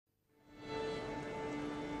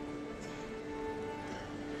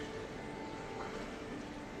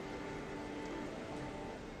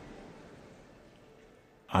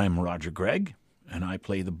I'm Roger Gregg, and I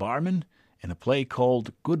play the barman in a play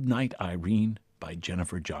called Good Night, Irene by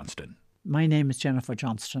Jennifer Johnston. My name is Jennifer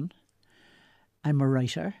Johnston. I'm a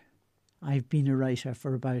writer. I've been a writer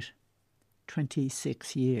for about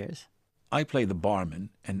 26 years. I play the barman,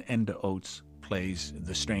 and Enda Oates plays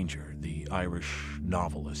the stranger, the Irish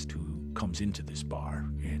novelist who comes into this bar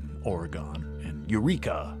in Oregon, in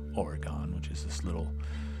Eureka, Oregon, which is this little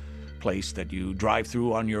place that you drive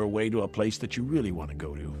through on your way to a place that you really want to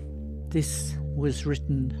go to. This was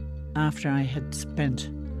written after I had spent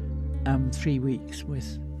 3 weeks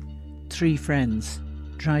with 3 friends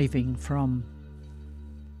driving from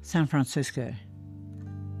San Francisco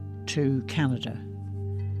to Canada.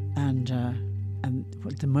 And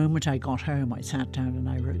the moment I got home, I sat down and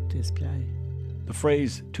I wrote this play. The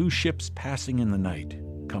phrase, 2 ships passing in the night,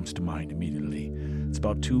 comes to mind immediately. It's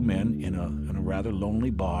about 2 men in a rather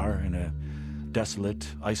lonely bar in a desolate,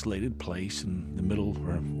 isolated place in the middle,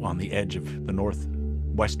 or on the edge of the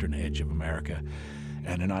northwestern edge of America.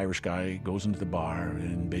 And an Irish guy goes into the bar,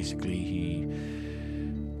 and basically he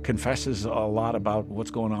confesses a lot about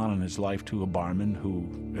what's going on in his life to a barman who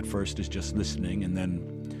at first is just listening, and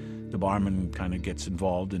then the barman kind of gets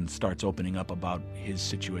involved and starts opening up about his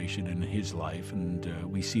situation and his life. And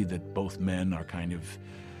we see that both men are kind of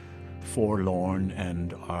forlorn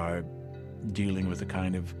and are dealing with a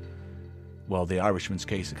kind of, well, the Irishman's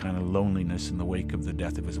case, a kind of loneliness in the wake of the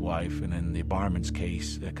death of his wife, and in the barman's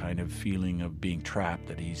case, a kind of feeling of being trapped,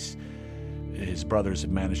 that his brothers have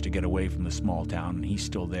managed to get away from the small town, and he's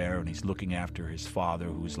still there, and he's looking after his father,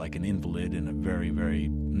 who's like an invalid and a very, very,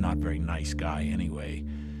 not very nice guy anyway.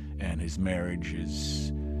 And his marriage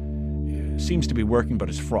seems to be working, but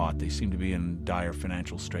is fraught. They seem to be in dire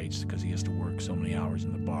financial straits because he has to work so many hours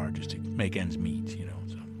in the bar just to make ends meet, you know.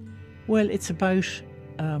 So. Well, it's about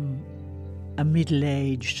a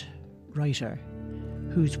middle-aged writer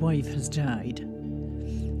whose wife has died,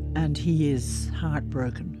 and he is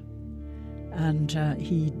heartbroken. And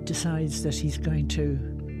he decides that he's going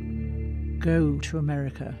to go to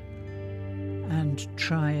America and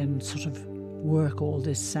try and sort of work all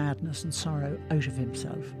this sadness and sorrow out of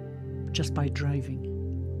himself just by driving.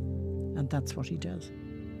 And that's what he does.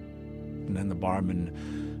 And then the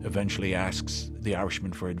barman eventually asks the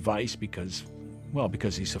Irishman for advice because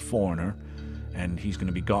he's a foreigner and he's going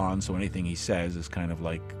to be gone, so anything he says is kind of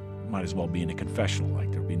like, might as well be in a confessional,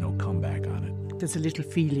 like there'll be no comeback on it. There's a little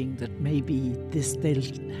feeling that maybe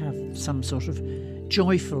they'll have some sort of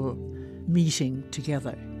joyful meeting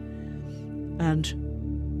together.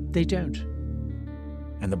 And they don't.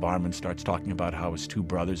 And the barman starts talking about how his 2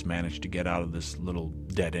 brothers managed to get out of this little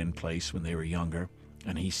dead-end place when they were younger,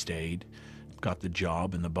 and he stayed, got the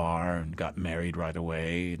job in the bar, and got married right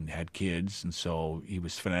away, and had kids, and so he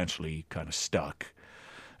was financially kind of stuck.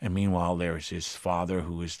 And meanwhile, there's his father,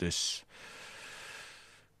 who is this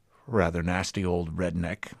rather nasty old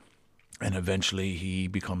redneck, and eventually he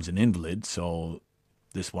becomes an invalid, so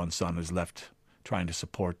this one son is left trying to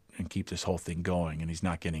support and keep this whole thing going, and he's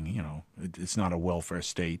not getting, it's not a welfare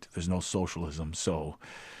state, there's no socialism, so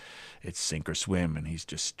it's sink or swim, and he's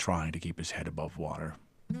just trying to keep his head above water.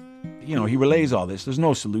 He relays all this. There's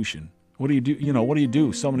no solution. What do you do? What do you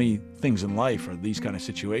do? So many things in life are these kind of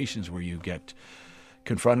situations where you get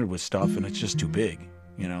confronted with stuff and it's just too big,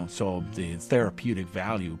 so the therapeutic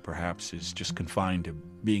value perhaps is just confined to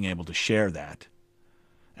being able to share that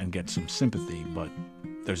and get some sympathy, but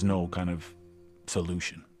there's no kind of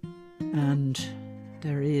solution. And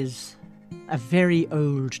there is a very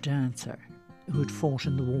old dancer who'd fought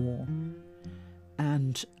in the war,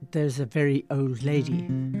 and there's a very old lady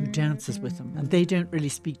who dances with them, and they don't really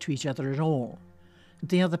speak to each other at all.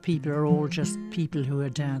 The other people are all just people who are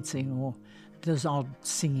dancing, or there's odd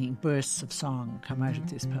singing, bursts of song come out of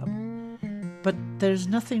this pub. But there's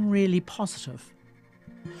nothing really positive.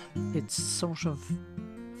 It's sort of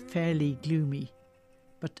fairly gloomy,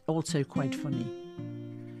 but also quite funny.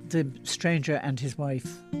 The stranger and his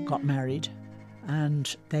wife got married,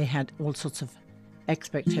 and they had all sorts of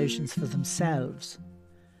expectations for themselves,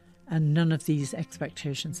 and none of these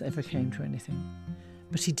expectations ever came to anything.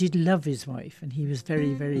 But he did love his wife, and he was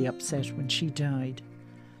very, very upset when she died.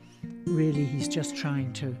 Really, he's just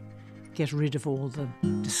trying to get rid of all the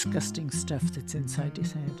disgusting stuff that's inside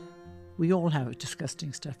his head. We all have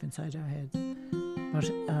disgusting stuff inside our heads,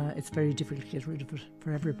 but it's very difficult to get rid of it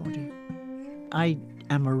for everybody. I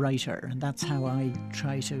am a writer, and that's how I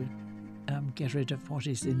try to get rid of what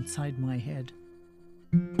is inside my head.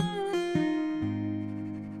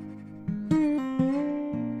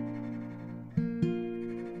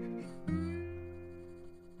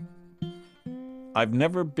 I've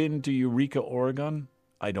never been to Eureka, Oregon,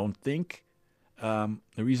 I don't think. The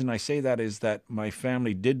reason I say that is that my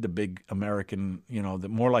family did the big American, the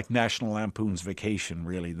more like National Lampoon's Vacation,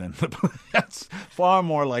 really, than that's far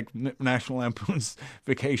more like National Lampoon's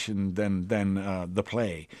Vacation than the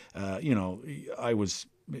play. I was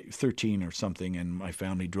 13 or something, and my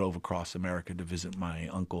family drove across America to visit my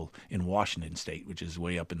uncle in Washington State, which is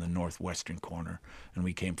way up in the northwestern corner, and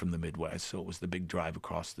we came from the Midwest, so it was the big drive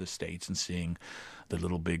across the states and seeing the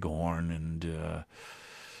Little Bighorn and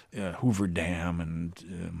Hoover Dam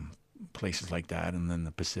and places like that, and then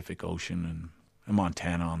the Pacific Ocean and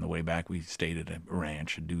Montana. On the way back, we stayed at a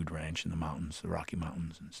ranch, a dude ranch in the mountains, the Rocky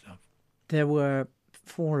Mountains and stuff. There were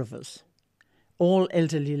 4 of us, all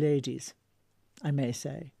elderly ladies, I may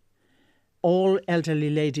say. All elderly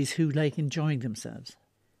ladies who like enjoying themselves.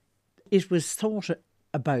 It was thought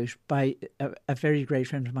about by a very great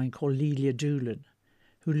friend of mine called Lelia Doolan,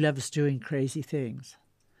 who loves doing crazy things.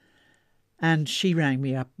 And she rang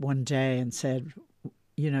me up one day and said,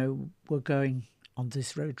 we're going on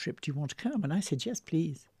this road trip. Do you want to come? And I said, yes,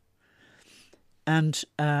 please. And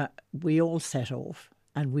we all set off,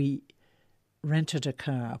 and we rented a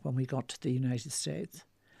car when we got to the United States.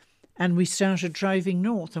 And we started driving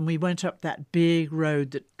north, and we went up that big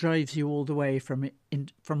road that drives you all the way from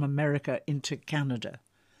America into Canada.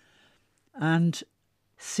 And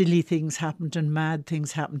silly things happened, and mad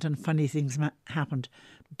things happened, and funny things happened.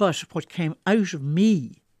 But what came out of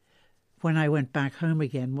me when I went back home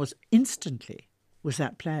again was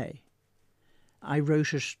that play. I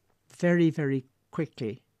wrote it very, very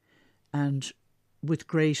quickly and with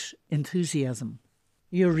great enthusiasm.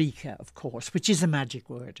 Eureka, of course, which is a magic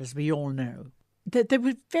word, as we all know. They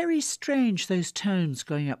were very strange, those tones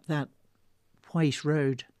going up that white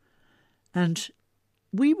road. And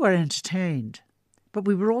we were entertained, but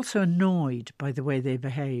we were also annoyed by the way they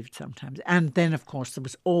behaved sometimes. And then, of course, there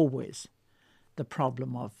was always the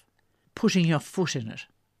problem of putting your foot in it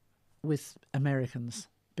with Americans,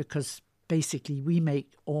 because basically we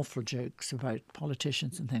make awful jokes about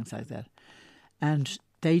politicians and things like that. And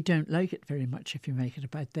they don't like it very much if you make it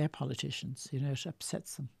about their politicians. It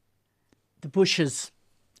upsets them. The Bushes,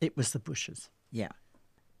 it was the Bushes, yeah.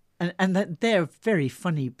 And they're very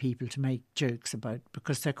funny people to make jokes about,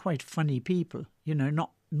 because they're quite funny people,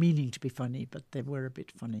 not meaning to be funny, but they were a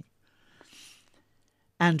bit funny.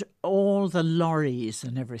 And all the lorries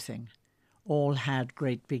and everything all had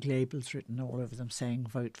great big labels written all over them saying,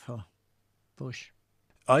 vote for Bush.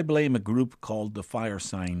 I blame a group called the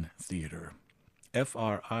Firesign Theatre.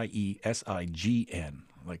 F-R-I-E-S-I-G-N,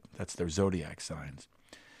 like that's their zodiac signs.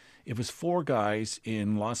 It was 4 guys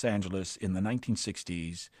in Los Angeles in the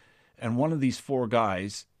 1960s, and one of these 4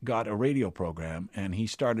 guys got a radio program, and he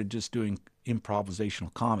started just doing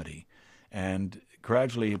improvisational comedy. And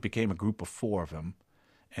gradually it became a group of 4 of them,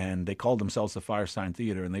 and they called themselves the Firesign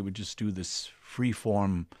Theatre, and they would just do this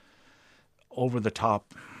free-form,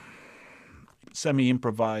 over-the-top,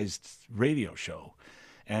 semi-improvised radio show.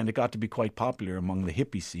 And it got to be quite popular among the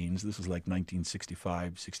hippie scenes. This was like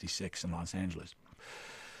 1965, 66 in Los Angeles.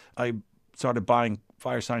 I started buying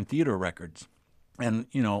Firesign Theatre records. And,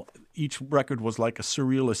 each record was like a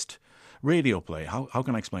surrealist radio play. How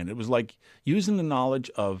can I explain it? It was like using the knowledge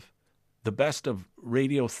of the best of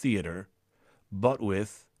radio theater, but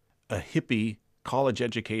with a hippie,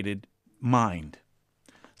 college-educated mind.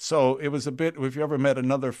 So it was a bit, if you ever met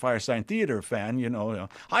another Firesign Theatre fan,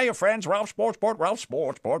 hiya friends, Ralph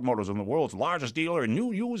Sportsport Motors, and the world's largest dealer in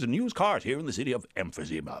new, used, and used cars here in the city of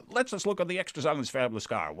Emphysema. Let's just look at the extras on this fabulous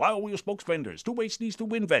car. Wild wheel spokes fenders, 2-way sneeze to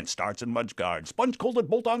wind vents, starts and mudge guards, sponge-coated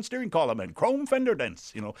bolt-on steering column, and chrome fender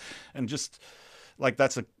dents, and just like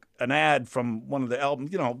that's an ad from one of the albums,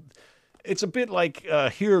 It's a bit like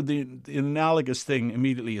here, the analogous thing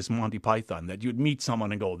immediately is Monty Python, that you'd meet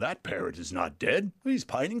someone and go, that parrot is not dead. He's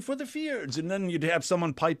pining for the fields. And then you'd have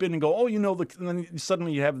someone pipe in and go, and then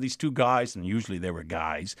suddenly you have these 2 guys, and usually they were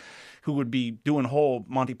guys, who would be doing whole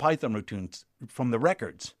Monty Python routines from the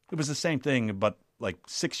records. It was the same thing, but like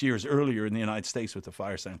 6 years earlier in the United States with the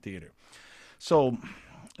Firesign Theatre. So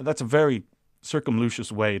that's a very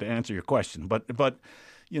circumlocuous way to answer your question. But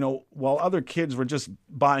while other kids were just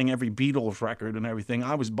buying every Beatles record and everything,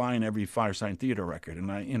 I was buying every Firesign Theatre record.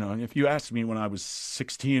 And if you asked me when I was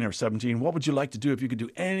 16 or 17, what would you like to do if you could do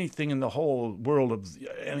anything in the whole world of,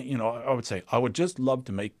 I would say, I would just love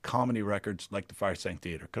to make comedy records like the Firesign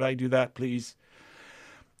Theatre. Could I do that, please?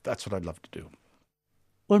 That's what I'd love to do.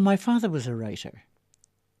 Well, my father was a writer,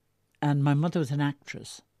 and my mother was an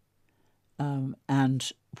actress,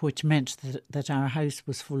 and which meant that our house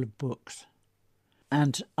was full of books.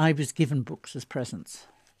 And I was given books as presents.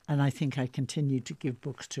 And I think I continued to give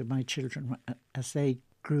books to my children as they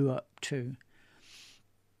grew up too.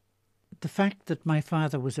 the fact that my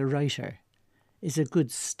father was a writer is a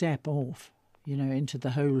good step off, into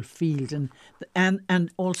the whole field.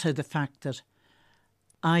 And also the fact that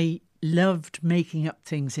I loved making up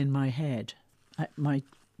things in my head.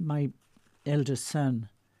 My eldest son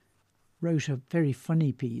wrote a very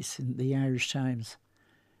funny piece in the Irish Times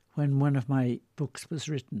when one of my books was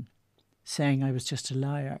written, saying I was just a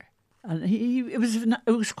liar. And it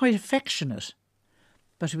was quite affectionate,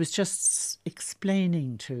 but it was just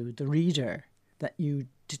explaining to the reader that you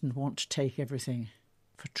didn't want to take everything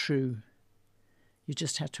for true. You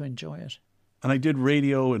just had to enjoy it. And I did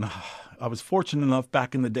radio, and I was fortunate enough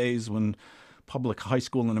back in the days when public high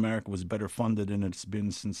school in America was better funded than it's been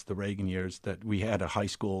since the Reagan years, that we had a high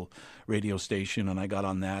school radio station, and I got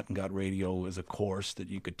on that and got radio as a course that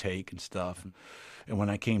you could take and stuff. And when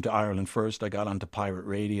I came to Ireland first, I got onto pirate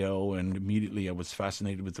radio, and immediately I was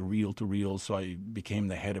fascinated with the reel-to-reel, so I became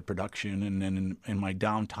the head of production. And then in my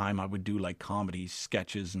downtime, I would do like comedy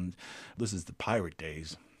sketches, and this is the pirate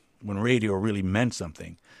days when radio really meant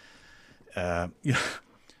something.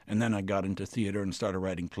 And then I got into theater and started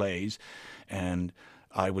writing plays, and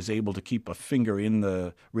I was able to keep a finger in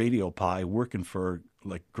the radio pie working for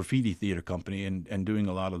like Graffiti Theater Company and doing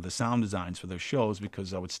a lot of the sound designs for their shows,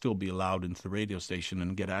 because I would still be allowed into the radio station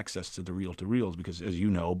and get access to the reel-to-reels, because as you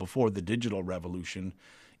know, before the digital revolution,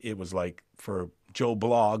 it was like for Joe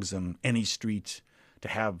Bloggs and any street to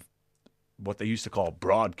have what they used to call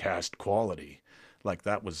broadcast quality. Like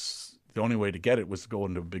that was the only way to get it, was to go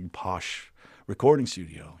into a big posh recording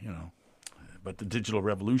studio, But the digital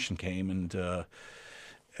revolution came, and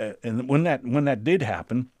when that did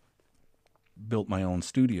happen, built my own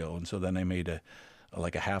studio, and so then I made a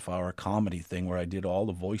half-hour comedy thing where I did all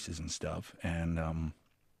the voices and stuff, and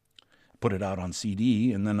put it out on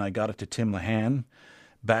CD, and then I got it to Tim Lahan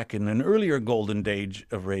back in an earlier golden age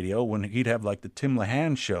of radio when he'd have like the Tim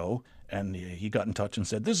Lahan show. And he got in touch and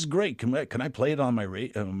said, "This is great. Can I play it on my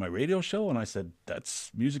radio show?" And I said,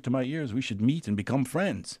 "That's music to my ears. We should meet and become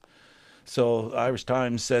friends." So Irish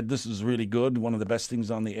Times said, "This is really good. One of the best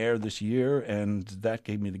things on the air this year." And that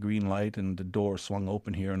gave me the green light, and the door swung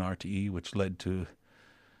open here in RTE, which led to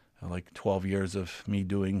like 12 years of me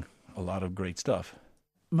doing a lot of great stuff.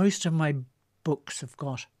 Most of my books have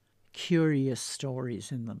got curious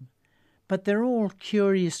stories in them, but they're all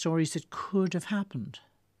curious stories that could have happened.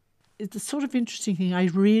 It's a sort of interesting thing. I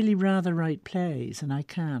really rather write plays, and I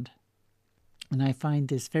can't. And I find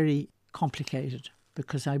this very complicated,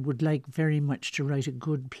 because I would like very much to write a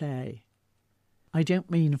good play. I don't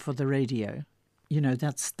mean for the radio.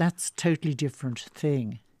 That's totally different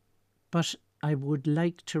thing. But I would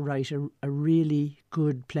like to write a really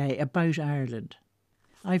good play about Ireland.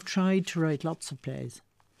 I've tried to write lots of plays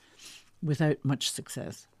without much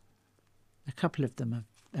success. A couple of them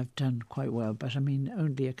have done quite well, but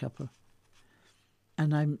only a couple.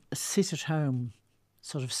 And I sit at home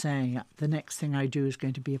sort of saying the next thing I do is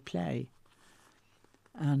going to be a play.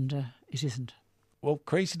 And it isn't. Well,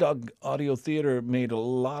 Crazy Dog Audio Theatre made a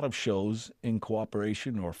lot of shows in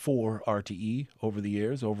cooperation or for RTE over the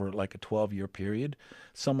years, over like a 12-year period.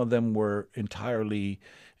 Some of them were entirely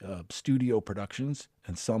studio productions,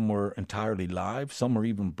 and some were entirely live. Some were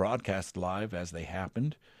even broadcast live as they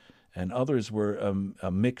happened. And others were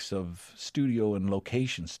a mix of studio and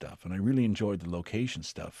location stuff. And I really enjoyed the location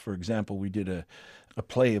stuff. For example, we did a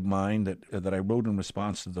play of mine that I wrote in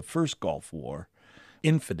response to the first Gulf War,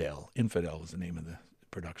 Infidel. Infidel was the name of the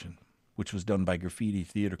production, which was done by Graffiti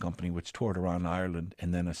Theater Company, which toured around Ireland.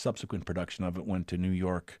 And then a subsequent production of it went to New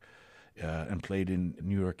York and played in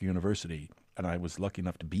New York University. And I was lucky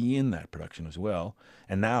enough to be in that production as well.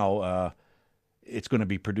 And now it's going to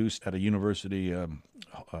be produced at a university,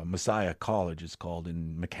 Messiah College, it's called,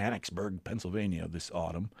 in Mechanicsburg, Pennsylvania, this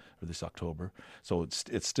autumn or this October. So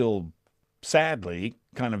it's still, sadly,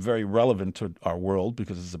 kind of very relevant to our world,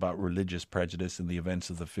 because it's about religious prejudice and the events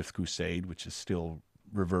of the Fifth Crusade, which is still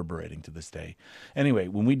reverberating to this day. Anyway,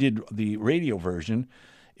 when we did the radio version,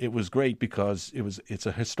 it was great because it's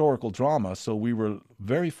a historical drama. So we were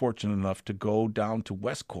very fortunate enough to go down to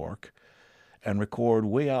West Cork and record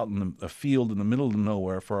way out in a field in the middle of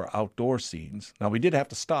nowhere for our outdoor scenes. Now, we did have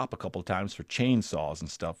to stop a couple of times for chainsaws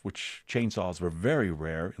and stuff, which chainsaws were very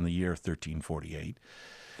rare in the year 1348.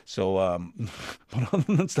 So, but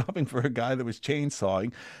other than stopping for a guy that was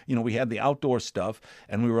chainsawing, we had the outdoor stuff,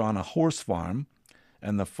 and we were on a horse farm,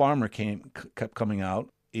 and the farmer kept coming out.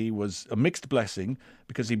 He was a mixed blessing,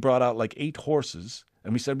 because he brought out like 8 horses.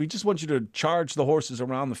 And we said, "We just want you to charge the horses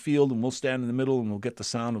around the field, and we'll stand in the middle, and we'll get the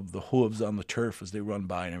sound of the hooves on the turf as they run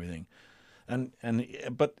by and everything."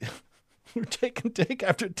 But We're taking take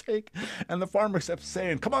after take, and the farmer kept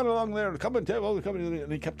saying, "Come on along there, come and take, come,"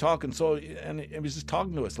 and he kept talking. So, and he was just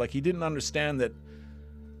talking to us like he didn't understand that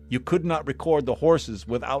you could not record the horses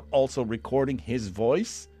without also recording his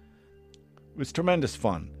voice. It was tremendous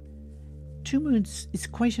fun. Two Moons is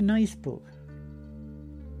quite a nice book.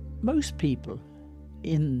 Most people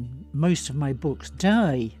in most of my books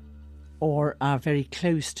die or are very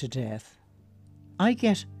close to death. I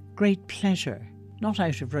get great pleasure, not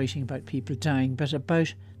out of writing about people dying, but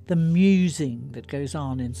about the musing that goes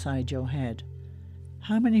on inside your head.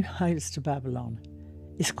 How Many Miles to Babylon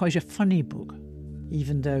is quite a funny book,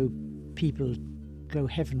 even though people go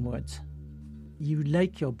heavenwards. You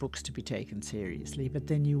like your books to be taken seriously, but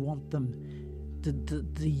then you want them,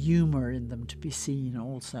 the humour in them to be seen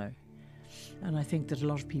also. And I think that a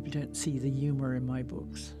lot of people don't see the humour in my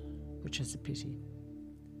books, which is a pity.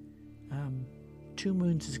 Two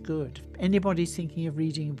Moons is good. If anybody's thinking of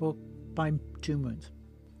reading a book, buy Two Moons.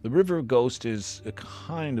 The River of Ghost is a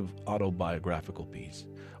kind of autobiographical piece,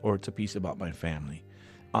 or it's a piece about my family.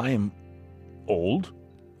 I am old.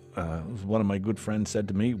 One of my good friends said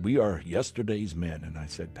to me, "We are yesterday's men." And I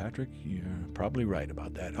said, "Patrick, you're probably right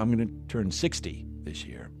about that. I'm going to turn 60 this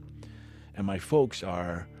year. And my folks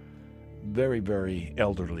are very, very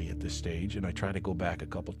elderly at this stage, and I try to go back a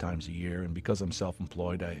couple times a year. And because I'm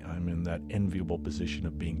self-employed, I'm in that enviable position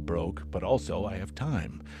of being broke, but also I have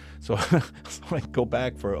time. So, I go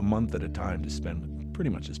back for a month at a time to spend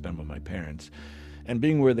with my parents. And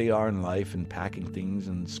being where they are in life and packing things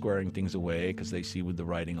and squaring things away because they see with the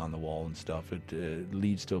writing on the wall and stuff, it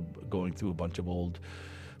leads to going through a bunch of old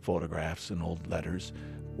photographs and old letters.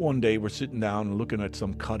 One day we're sitting down and looking at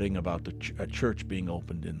some cutting about a church being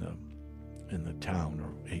opened in the town,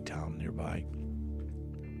 or a town nearby.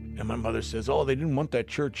 And my mother says, "Oh, they didn't want that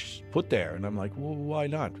church put there." And I'm like, "Well, why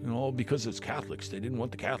not?" "Because it's Catholics. They didn't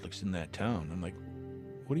want the Catholics in that town." I'm like,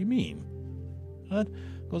 "What do you mean?" What?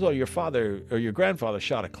 Goes, "Oh, your father or your grandfather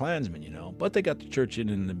shot a Klansman, but they got the church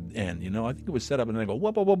in the end, I think it was set up." And I go,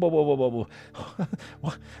 whoa, whoa, whoa, whoa, whoa, whoa, whoa.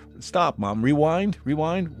 What? Stop, Mom. Rewind.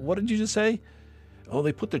 What did you just say? "Oh,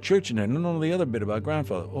 they put the church in there." No, the other bit about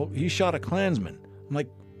grandfather. "Oh, he shot a Klansman." I'm like,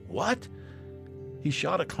 "What? He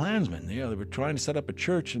shot a Klansman?" They were trying to set up a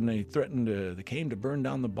church, and they came to burn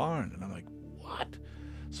down the barn. And I'm like, "What?"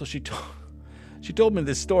 So she told me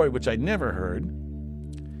this story, which I'd never heard.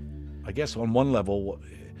 I guess on one level,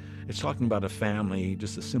 it's talking about a family,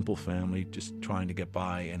 just a simple family, just trying to get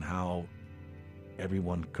by, and how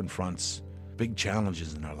everyone confronts big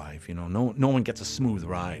challenges in their life. No one gets a smooth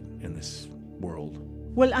ride in this world.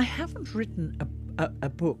 Well, I haven't written a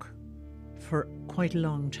book for quite a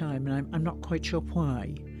long time, and I'm not quite sure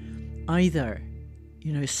why. Either,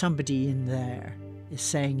 somebody in there is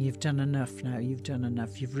saying, "You've done enough now, you've done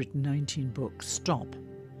enough, you've written 19 books, stop,"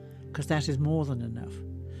 because that is more than enough.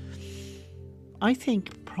 I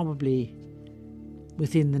think probably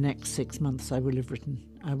within the next 6 months I will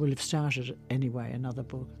have started anyway another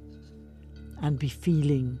book and be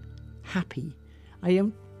feeling happy. I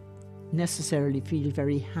don't necessarily feel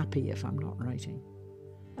very happy if I'm not writing.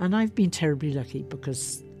 And I've been terribly lucky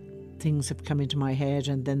because things have come into my head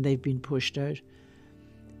and then they've been pushed out.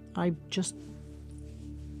 I'm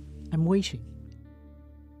waiting.